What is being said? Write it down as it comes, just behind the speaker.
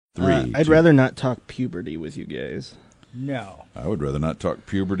I'd rather not talk puberty with you guys. No. I would rather not talk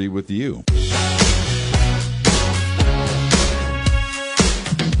puberty with you.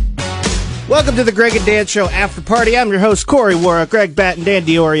 Welcome to the Greg and Dan Show After Party. I'm your host, Corey Warra, Greg Batt, and Dan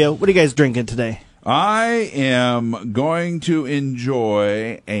Diorio. What are you guys drinking today? I am going to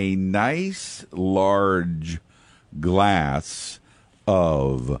enjoy a nice large glass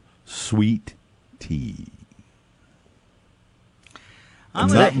of sweet tea. I'm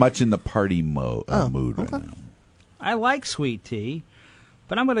not much in the party mood right now. I like sweet tea,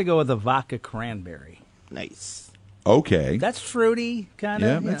 but I'm going to go with a vodka cranberry. Nice. Okay. That's fruity, kind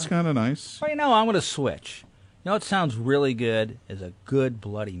of. Yeah, that's kind of nice. Well, I'm going to switch. It sounds really good is a good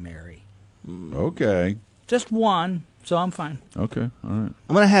Bloody Mary. Okay. Just one, so I'm fine. Okay, all right.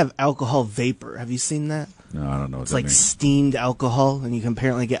 I'm going to have alcohol vapor. Have you seen that? No, I don't know what It's that like means. steamed alcohol, and you can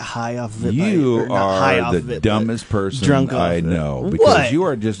apparently get high off of it. You are the dumbest person drunk I off know. it. Because What? you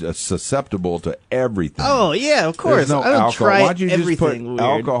are just susceptible to everything. Oh, yeah, of course. There's no I don't alcohol. try Why don't you just put everything weird.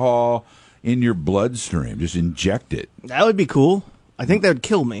 alcohol in your bloodstream? Just inject it. That would be cool. I think that would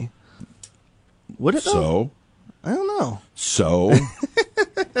kill me. Would it, though? So? I don't know. So?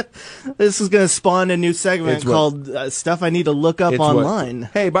 This is going to spawn a new segment It's what- called Stuff I Need to Look Up It's Online.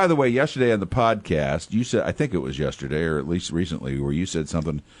 Hey, by the way, yesterday on the podcast, you said, I think it was yesterday, or at least recently, where you said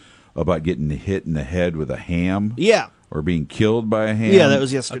something about getting hit in the head with a ham. Yeah. Or being killed by a ham. Yeah, that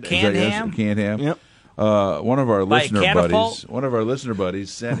was yesterday. A canned Is that ham? Canned ham. Yep. One of our By a listener catapult? buddies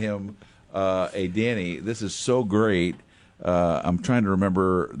sent him a Danny. This is so great. I'm trying to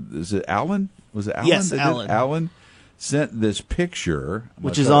remember. Is it Alan? Was it Alan? Yes, that did? Alan. Alan sent this picture,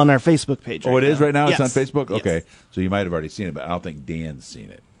 Which is on our Facebook page. Oh, it is right now. Yes. It's on Facebook. Yes. Okay, so you might have already seen it, but I don't think Dan's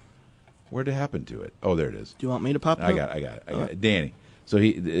seen it. Where'd it happen to it? Oh, there it is. Do you want me to pop it I up? got it. Danny. So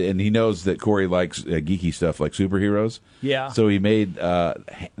he knows that Corey likes geeky stuff like superheroes. Yeah. So he made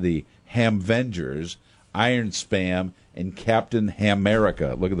the Hamvengers, Iron Spam, and Captain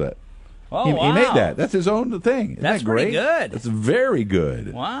Hamerica. Look at that. Oh, He wow. made that. That's his own thing. Isn't That's that great? pretty good. That's very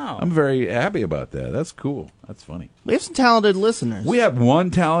good. Wow. I'm very happy about that. That's cool. That's funny. We have some talented listeners. We have one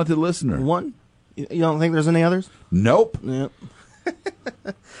talented listener. One? You don't think there's any others? Nope. Yep.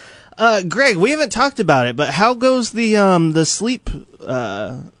 Greg, we haven't talked about it, but how goes the sleep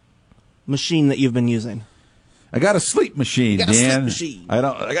machine that you've been using? I got a sleep machine, You got a sleep Dan. machine. I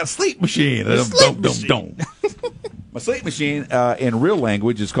got a sleep machine. sleep machine. My sleep machine, in real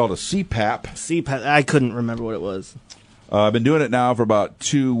language, is called a CPAP. CPAP. I couldn't remember what it was. I've been doing it now for about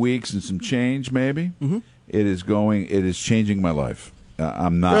 2 weeks and some change, maybe. Mm-hmm. It is changing my life.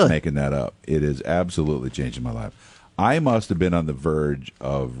 I'm not Really? making that up. It is absolutely changing my life. I must have been on the verge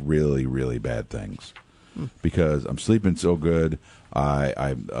of really, really bad things because I'm sleeping so good.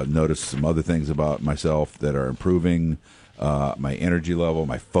 I noticed some other things about myself that are improving. My energy level,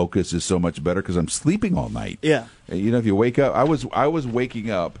 my focus is so much better because I'm sleeping all night. Yeah. If you wake up, I was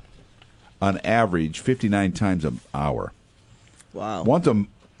waking up on average 59 times an hour. Wow.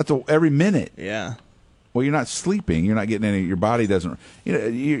 That's every minute. Yeah. Well, you're not sleeping. You're not getting any. Your body doesn't.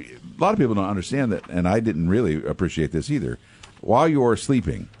 A lot of people don't understand that, and I didn't really appreciate this either. While you're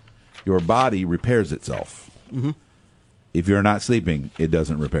sleeping, your body repairs itself. Mm-hmm. If you're not sleeping, it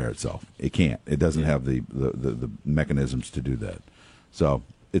doesn't repair itself. It can't. It doesn't have the mechanisms to do that. So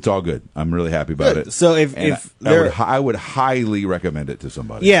it's all good. I'm really happy about Good. it. So I would highly recommend it to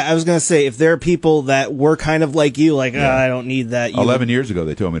somebody. Yeah, I was going to say, if there are people that were kind of like you, like, I don't need that. 11 years ago,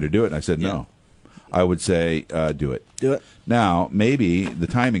 they told me to do it, and I said no. I would say do it. Do it. Now, maybe the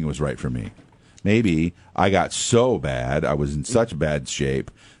timing was right for me. Maybe I got so bad, I was in such bad shape,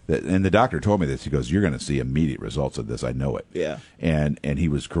 and the doctor told me this. He goes, "You're going to see immediate results of this. I know it." Yeah. And he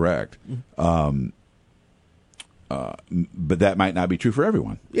was correct. But that might not be true for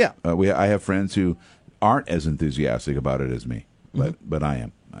everyone. Yeah. I have friends who aren't as enthusiastic about it as me, but I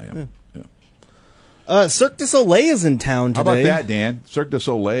am. Yeah. Cirque du Soleil is in town How today. about that, Dan? Cirque du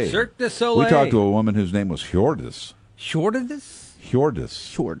Soleil. Cirque du Soleil. We talked to a woman whose name was Hjordis. Short of this?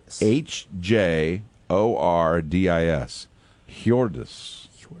 Hjordis. Hjordis. Hjordis. Hjordis.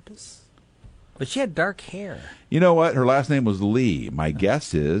 Hjordis. But she had dark hair. You know what? Her last name was Lee. My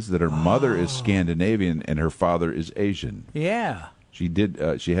guess is that her mother is Scandinavian and her father is Asian. Yeah. She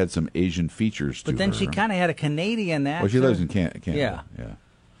did. She had some Asian features to her. But then she kind of had a Canadian accent. Well, she lives in Canada. Yeah.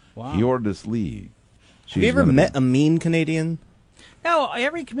 Wow. Hjordis Lee. Have you ever met a mean Canadian? No,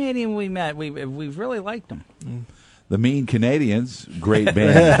 every Canadian we met, we've really liked them. The Mean Canadians, great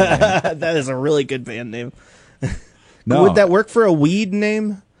band. That is a really good band name. No. Would that work for a weed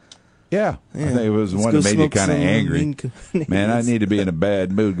name? Yeah. I think it was Let's one go that made you smoke kind of some angry. Mean Canadians. Man, I need to be in a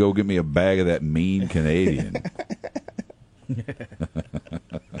bad mood. Go get me a bag of that Mean Canadian.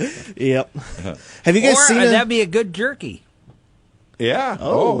 Yep. Have you guys Or seen that'd be a good jerky. Yeah.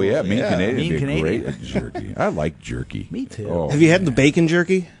 Oh, yeah. Mean yeah. Canadian Mean would be Canadian. great at jerky. I like jerky. Me too. Oh, Have you had the bacon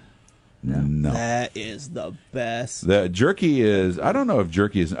jerky? No. That is the best. The jerky is, I don't know if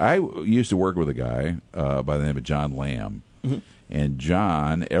jerky is, I used to work with a guy by the name of John Lamb. Mm-hmm. And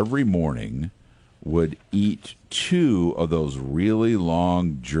John, every morning, would eat 2 of those really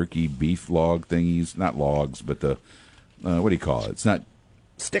long jerky beef log thingies. Not logs, but the, what do you call it? It's not,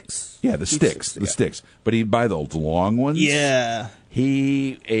 Sticks. yeah, the sticks. The yeah. sticks. But he'd buy those long ones. Yeah.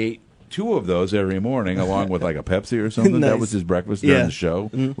 He ate 2 of those every morning, along with like a Pepsi or something. Nice. That was his breakfast during Yeah. the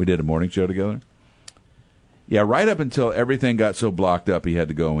show. We did a morning show together. Yeah, right up until everything got so blocked up, he had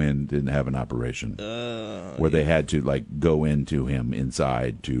to go in, didn't have an operation, where they had to like go into him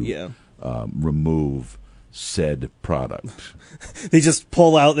inside to remove said product. They just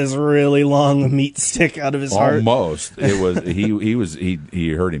pull out this really long meat stick out of his heart. Almost, it was he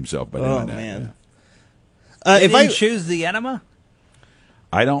hurt himself by doing Oh that. man! If If I choose the enema,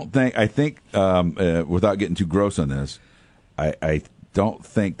 I don't think. I think without getting too gross on this, I don't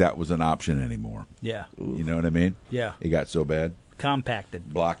think that was an option anymore. yeah, You know what I mean? Yeah. It got so bad. compacted.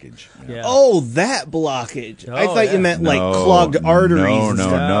 Blockage. Yeah. that blockage. I Oh, thought yeah. you meant like No, clogged arteries. No, and no,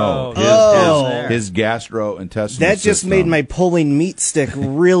 stuff. no. Oh. His gastrointestinal That just system. made my pulling meat stick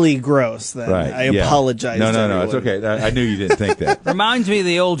really gross. Then right. I yeah. apologize. No, to no, no. It's everyone. okay. I knew you didn't think that. Reminds me of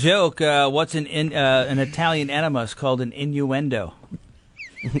the old joke. What's an Italian enema? It's called an innuendo.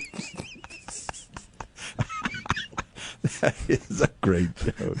 It's a great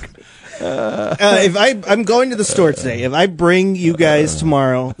joke. If I'm going to the store today, if I bring you guys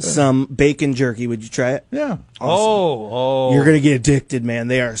tomorrow some bacon jerky, would you try it? Yeah. Oh. You're gonna get addicted, man.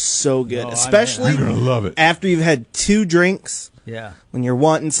 They are so good, especially I'm gonna love it. after you've had 2 drinks. Yeah. When you're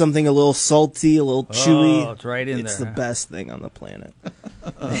wanting something a little salty, a little chewy, it's right in it's there. the best thing on the planet.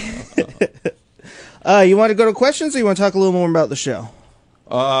 You want to go to questions, or you want to talk a little more about the show?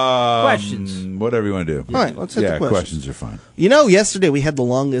 Questions. Whatever you want to do. All right, let's hit the yeah, questions. are fine. You know, yesterday we had the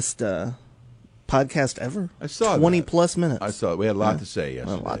longest podcast ever. I saw 20 that. plus minutes. I saw it. We had a lot to say A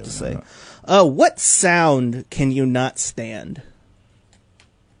yesterday. lot to say. What sound can you not stand?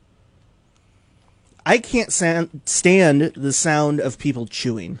 I can't stand the sound of people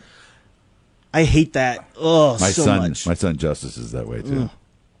chewing. I hate that. Oh, My so son, much. my son Justice is that way too.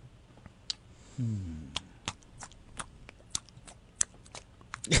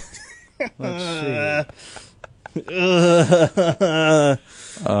 Let's see.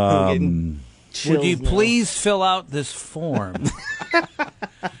 Would you please fill out this form?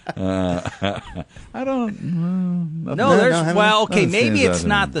 I don't. No, there's haven't- well, okay, nothing maybe stands it's out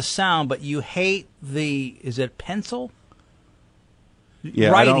not to me. the sound, but you hate the is it pencil? Yeah,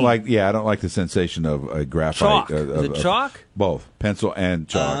 Writing. I don't like the sensation of a graphite. Chalk. Of, Is it chalk? Both pencil and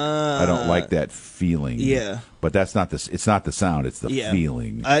chalk. I don't like that feeling. Yeah. but that's not the. It's not the sound. It's the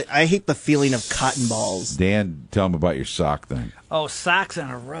feeling. I hate the feeling of cotton balls. Dan, tell him about your sock thing. Oh, socks on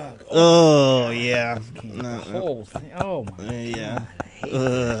a rug. Oh, yeah. Whole thing. Oh my. Yeah.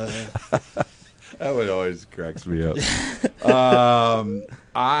 That one always cracks me up.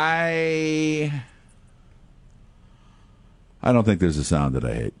 I don't think there's a sound that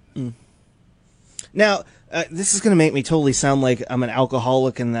I hate. Now, this is going to make me totally sound like I'm an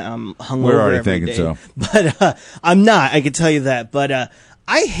alcoholic and that I'm hungover We're already every thinking day. so. But I'm not. I can tell you that. But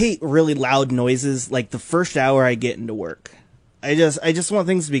I hate really loud noises. Like the first hour I get into work, I just want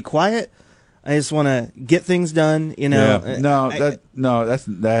things to be quiet. I just want to get things done. You know. Yeah.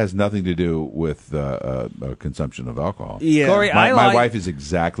 That has nothing to do with consumption of alcohol. Yeah. Corey, My wife is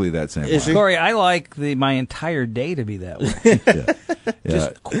exactly that same way. Is she? Corey, I like my entire day to be that way.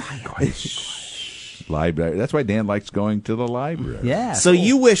 Just quiet. Library. That's why Dan likes going to the library. Yeah. So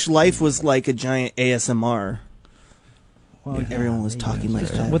you wish life was like a giant ASMR. Well, And everyone was talking like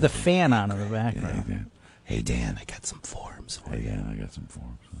that. with a fan on in the background. Yeah. Hey Dan, I got some forms for Hey, you. Dan, I got some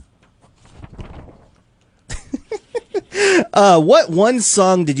forms. What one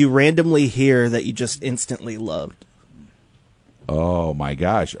song did you randomly hear that you just instantly loved? Oh my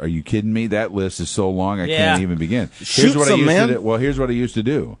gosh, are you kidding me? That list is so long I Yeah. can't even begin. Shoot what some, I used man. to do. Well, here's what I used to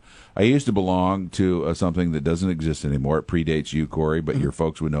do. I used to belong to something that doesn't exist anymore. It predates you, Corey, but your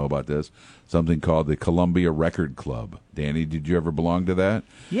folks would know about this. Something called the Columbia Record Club. Danny, did you ever belong to that?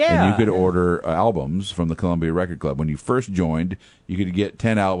 Yeah. And you could order albums from the Columbia Record Club. When you first joined, you could get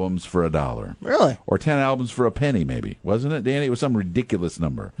 10 albums for $1. Really? Or 10 albums for a penny, maybe. Wasn't it, Danny? It was some ridiculous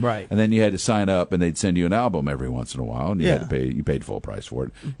number. Right. And then you had to sign up, and they'd send you an album every once in a while, and you had Yeah. to pay. You paid full price for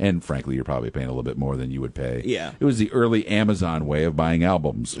it. And frankly, you're probably paying a little bit more than you would pay. Yeah. It was the early Amazon way of buying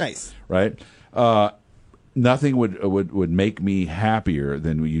albums. Nice. Right? nothing would make me happier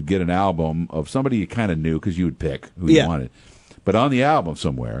than when you'd get an album of somebody you kind of knew because you would pick who you wanted. But on the album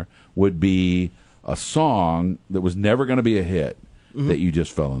somewhere would be a song that was never going to be a hit that you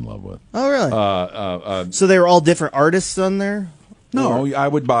just fell in love with. Oh, really? So they were all different artists on there? No, I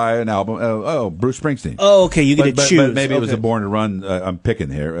would buy an album. Bruce Springsteen. Oh, okay. You get to choose. But maybe it was a Born to Run. I'm picking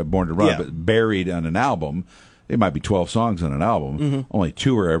here, Born to Run, but buried on an album. It might be 12 songs on an album. Only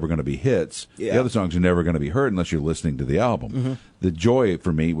 2 are ever going to be hits. The other songs are never going to be heard unless you're listening to the album. The joy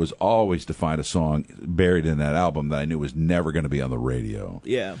for me was always to find a song buried in that album that I knew was never going to be on the radio.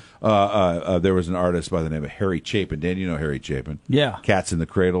 Yeah. There was an artist by the name of Harry Chapin. Dan, you know Harry Chapin? Yeah. Cats in the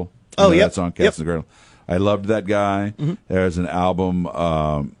Cradle. Oh, yeah. That song, Cats in the Cradle. I loved that guy. There's an album,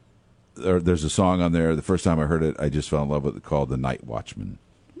 there's a song on there. The first time I heard it, I just fell in love with it, called The Night Watchman.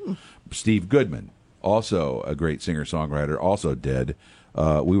 Steve Goodman, also a great singer-songwriter, also dead.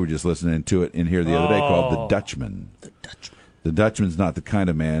 We were just listening to it in here the other day, called The Dutchman. The Dutchman. The Dutchman's not the kind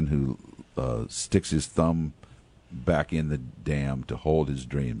of man who sticks his thumb back in the dam to hold his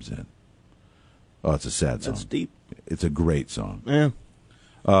dreams in. Oh, it's a sad song. That's deep. It's a great song. Yeah.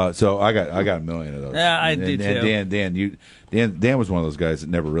 So I got a million of those. Yeah, I do too. And Dan was one of those guys that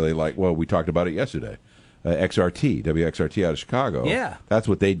never really liked. Well, we talked about it yesterday. WXRT out of Chicago. Yeah, that's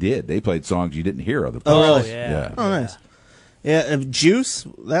what they did. They played songs you didn't hear other places. Oh, really? Yeah. Oh, nice. Yeah, Juice.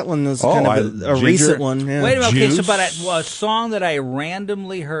 That one was kind of a recent one. Yeah. Wait a minute. Okay, Juice. so a song that I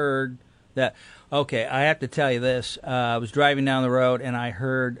randomly heard that. Okay, I have to tell you this. I was driving down the road, and I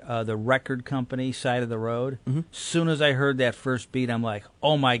heard the record company side of the road. As soon as I heard that first beat, I'm like,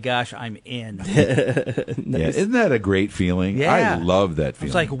 oh, my gosh, I'm in. Nice. Yeah, isn't that a great feeling? Yeah. I love that feeling.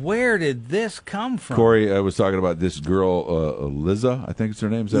 It's like, where did this come from? Corey, I was talking about this girl, Liza, I think it's her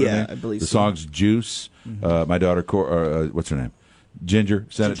name. Is that her name? I believe the so. song's Juice. My daughter, what's her name? Ginger,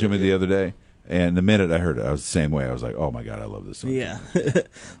 sent it to me the other day. And the minute I heard it, I was the same way. I was like, oh, my God, I love this song. Yeah.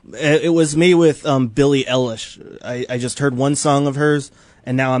 It was me with Billie Eilish. I just heard one song of hers,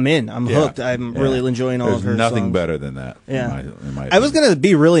 and now I'm in. I'm hooked. I'm really enjoying all of her There's nothing songs. better than that. Yeah. In my I was going to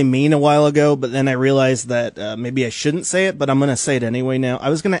be really mean a while ago, but then I realized that maybe I shouldn't say it, but I'm going to say it anyway now. I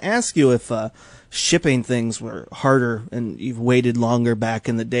was going to ask you if shipping things were harder and you've waited longer back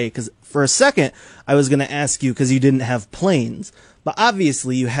in the day, because for a second I was going to ask you because you didn't have planes. But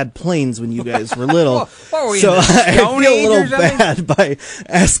obviously, you had planes when you guys were little, What were you, so in the I Stone feel a Age or little something? bad by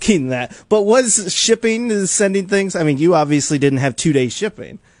asking that. But was shipping, sending things? I mean, you obviously didn't have 2-day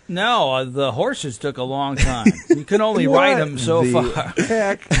shipping. No, the horses took a long time. You can only ride them so far. What the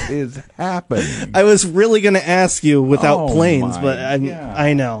heck is happening? I was really going to ask you without planes, my but God.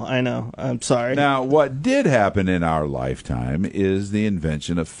 I know. I'm sorry. Now, what did happen in our lifetime is the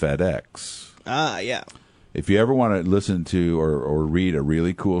invention of FedEx. Yeah. If you ever want to listen to or read a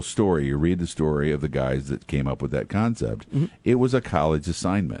really cool story, you read the story of the guys that came up with that concept. It was a college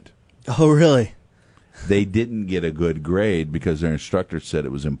assignment. Oh, really? They didn't get a good grade because their instructor said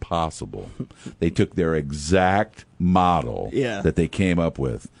it was impossible. They took their exact model that they came up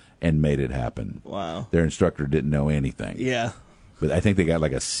with and made it happen. Wow. Their instructor didn't know anything. Yeah. But I think they got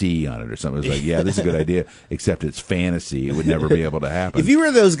like a C on it or something. It was like, yeah, this is a good idea, except it's fantasy. It would never be able to happen. If you were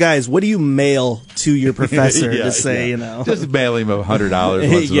those guys, what do you mail to your professor to say, you know? Just mail him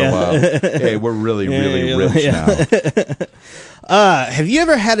 $100 once in a while. Hey, we're really rich now. Have you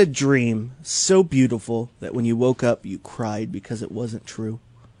ever had a dream so beautiful that when you woke up, you cried because it wasn't true?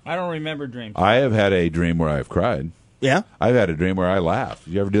 I don't remember dreams. I have had a dream where I've cried. Yeah? I've had a dream where I laughed.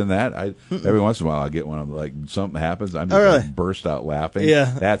 You ever done that? Every once in a while, I get one. I'm like, something happens. I'm just like, burst out laughing.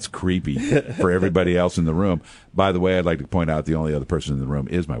 Yeah. That's creepy for everybody else in the room. By the way, I'd like to point out the only other person in the room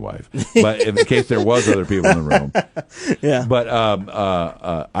is my wife. But in case there was other people in the room. Yeah. But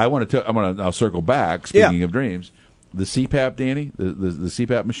I'll circle back. Speaking of dreams, the CPAP, Danny, the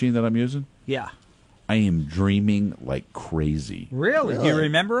CPAP machine that I'm using. Yeah. I am dreaming like crazy. Really? Do you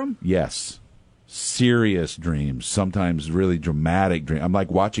remember them? Yes. Serious dreams, sometimes really dramatic dreams. I'm like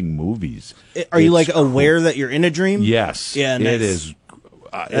watching movies. Are you like aware that you're in a dream? Yes. Yeah, nice. It is.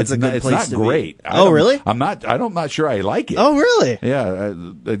 That's a good place It's not to great. be. Oh, really? I'm not sure I like it. Oh, really? Yeah.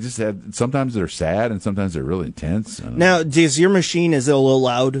 I just had. Sometimes they're sad, and sometimes they're really intense. Now, does your machine, is it a little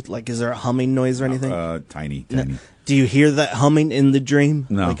loud? Like, is there a humming noise or anything? Tiny. Do you hear that humming in the dream?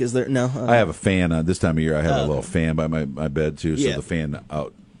 No. Like, is there? No. I have a fan. This time of year, I have a little fan by my bed too, so Yeah. the fan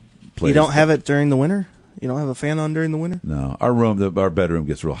out. You don't have it during the winter? You don't have a fan on during the winter? No, our bedroom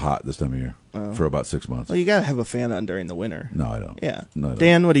gets real hot this time of year for about 6 months. Well, you got to have a fan on during the winter. No, I don't. Yeah. No, I don't.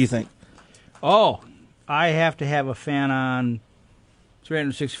 Dan, what do you think? Oh, I have to have a fan on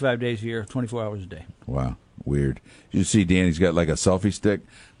 365 days a year, 24 hours a day. Wow. Weird. You see Danny's got like a selfie stick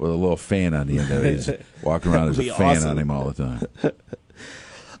with a little fan on the end of it. He's walking around, there's a fan awesome. on him all the time.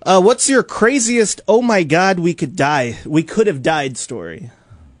 What's your craziest, oh my God, we could have died story?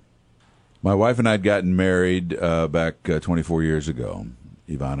 My wife and I had gotten married back 24 years ago,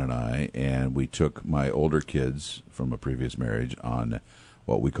 Yvonne and I, and we took my older kids from a previous marriage on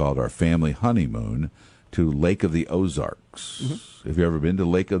what we called our family honeymoon to Lake of the Ozarks. Mm-hmm. Have you ever been to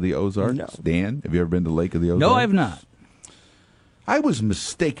Lake of the Ozarks? No. Dan, have you ever been to Lake of the Ozarks? No, I've not. I was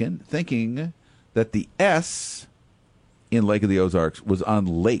mistaken thinking that the S in Lake of the Ozarks was on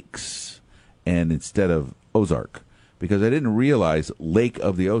lakes and instead of Ozark, because I didn't realize Lake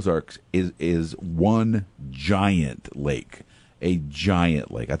of the Ozarks is one giant lake, a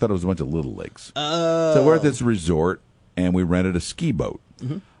giant lake. I thought it was a bunch of little lakes. Oh. So we're at this resort, and we rented a ski boat.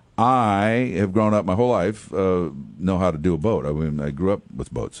 Mm-hmm. I have grown up my whole life, know how to do a boat. I mean, I grew up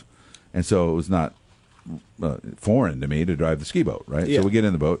with boats. And so it was not foreign to me to drive the ski boat, right? Yeah. So we get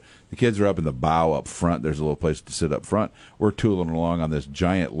in the boat. The kids are up in the bow up front. There's a little place to sit up front. We're tooling along on this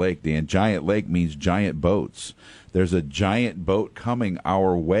giant lake, Dan. Giant lake means giant boats. There's a giant boat coming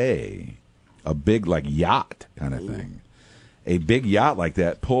our way, a big, like, yacht kind of thing. A big yacht like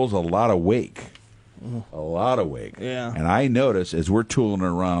that pulls a lot of wake. A lot of wake. Yeah. And I notice as we're tooling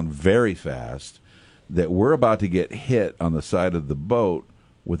around very fast that we're about to get hit on the side of the boat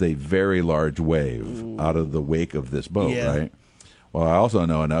with a very large wave out of the wake of this boat, Yeah. right? Well, I also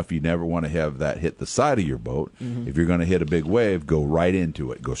know enough, you never want to have that hit the side of your boat. Mm-hmm. If you're going to hit a big wave, go right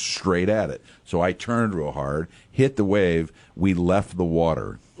into it. Go straight at it. So I turned real hard, hit the wave. We left the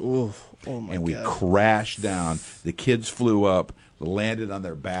water. Oof. Oh my and we God. crashed down. The kids flew up, landed on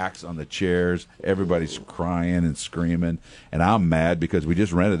their backs on the chairs. Everybody's crying and screaming. And I'm mad because we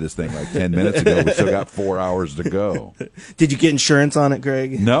just rented this thing like 10 minutes ago. We still got 4 hours to go. Did you get insurance on it,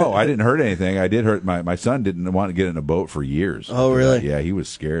 Greg? No, I didn't hurt anything. I did hurt my son didn't want to get in a boat for years. Oh, really? Yeah, he was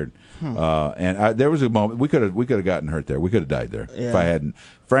scared. There was a moment we could have gotten hurt there. We could have died there if I hadn't.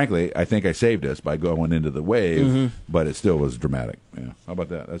 Frankly, I think I saved us by going into the wave, but it still was dramatic. Yeah, how about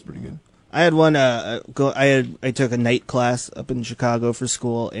that? That's pretty good. I had one. I took a night class up in Chicago for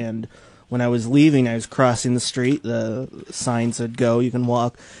school, and when I was leaving, I was crossing the street. The sign said "Go, you can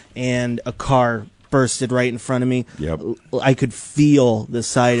walk," and a car bursted right in front of me. Yep. I could feel the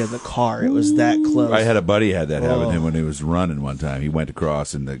side of the car. It was that close. I had a buddy had that happen to him when he was running one time. He went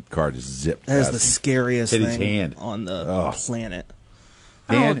across, and the car just zipped. That is past the him. scariest Hit his thing hand. on the planet.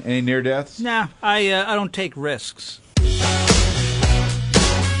 Dan, any near deaths? Nah, I don't take risks.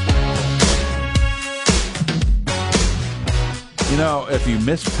 You know, if you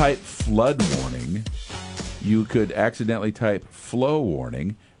mistype flood warning, you could accidentally type flow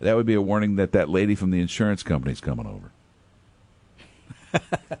warning. That would be a warning that that lady from the insurance company's coming over.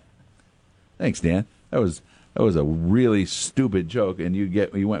 Thanks, Dan. That was a really stupid joke, and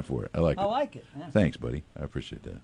you went for it. I like it. I like it. Yeah. Thanks, buddy. I appreciate that.